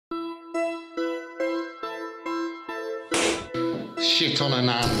Shit on a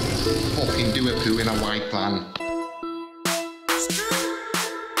nan, fucking do a poo in a white van.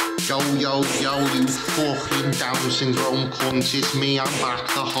 Yo, yo, yo, you fucking Down syndrome cunt, it's me, I'm back,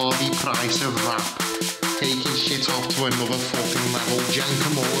 the Harvey Price of rap. Taking shit off to another fucking level, jank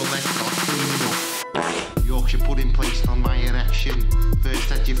 'em all, let God clean up. Yorkshire pudding placed on my erection, first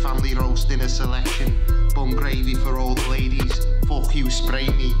had your family roast in a selection. Bun gravy for all the ladies, fuck you, spray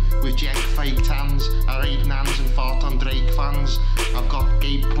me with jank fake tans. I raid nans and fart on Drake fans. I've got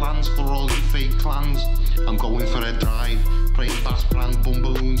gay plans for all you fake clans. I'm going for a drive, playing bass brand bum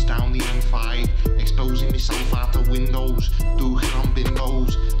balloons down the M5, exposing myself out of windows, dooking on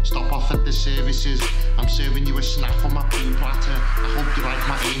bimbos. Stop off at the services, I'm serving you a snack on my poo platter. I hope you like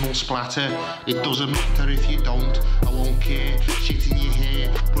my anal splatter. It doesn't matter if you don't, I won't care. Shit in your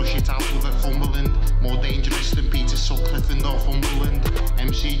hair, brush it out with a Cumberland. More dangerous than Peter Sutcliffe in Northumberland.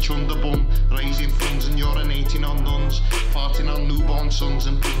 MC Chunderbum, raising funds and urinating on nuns, farting on newborn sons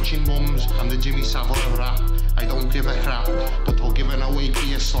and punching mums. I'm the Jimmy Savile of rap, I don't give a crap, but I'll give an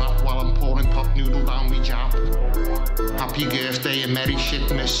awakey a slap while I'm pouring pot noodle down me jab. Happy birthday and merry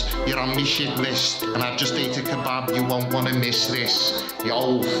shitmas, you're on me shit list, and I've just ate a kebab, you won't wanna miss this.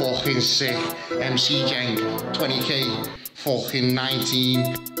 Yo, fucking sick, MC Jenk, 20k, fucking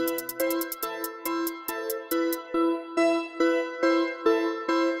 19.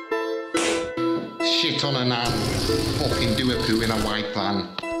 Shit on a nan, fucking do a poo in a white van.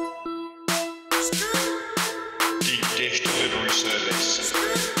 Deep dish delivery service.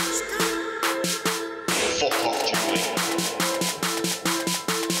 Fuck off, Julie.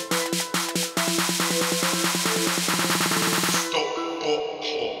 Stuck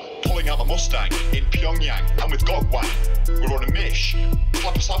but pulling out the Mustang in Pyongyang and with Gogwang. We're on a mish.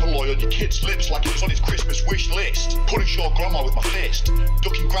 Slap a Savoy on your kid's lips like it was on his Christmas wish list. Punish your grandma with my fist.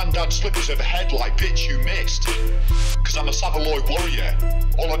 Ducking granddad's slippers overhead like bitch you missed. Cause I'm a Savoy warrior.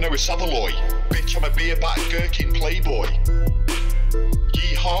 All I know is Savoy. Bitch, I'm a beer back gherkin playboy.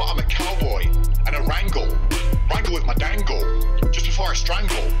 Yeehaw, I'm a cowboy. And a wrangle. Wrangle with my dangle. Just before I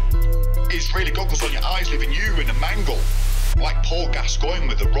strangle. Israeli goggles on your eyes, leaving you in a mangle. Like Paul Gascoigne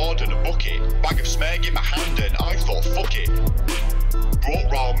with a rod and a bucket. Bag of smeg in my hand and I thought fuck it.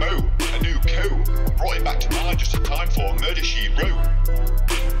 Brought Ralmo, a new coat. Brought it back to mind just in time for Murder She Wrote.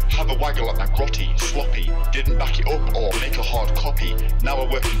 Have a waggle at my grotty, sloppy. Didn't back it up or make a hard copy. Now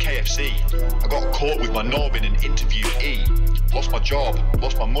I work in KFC. I got caught with my knob in an interviewee. Lost my job,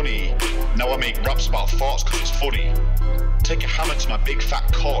 lost my money. Now I make raps about farts cause it's funny. Take a hammer to my big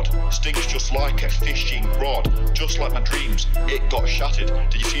fat cod. Stings just like a fishing rod. Just like my dreams, it got shattered.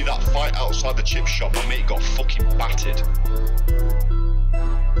 Did you see that fight outside the chip shop? My mate got fucking battered.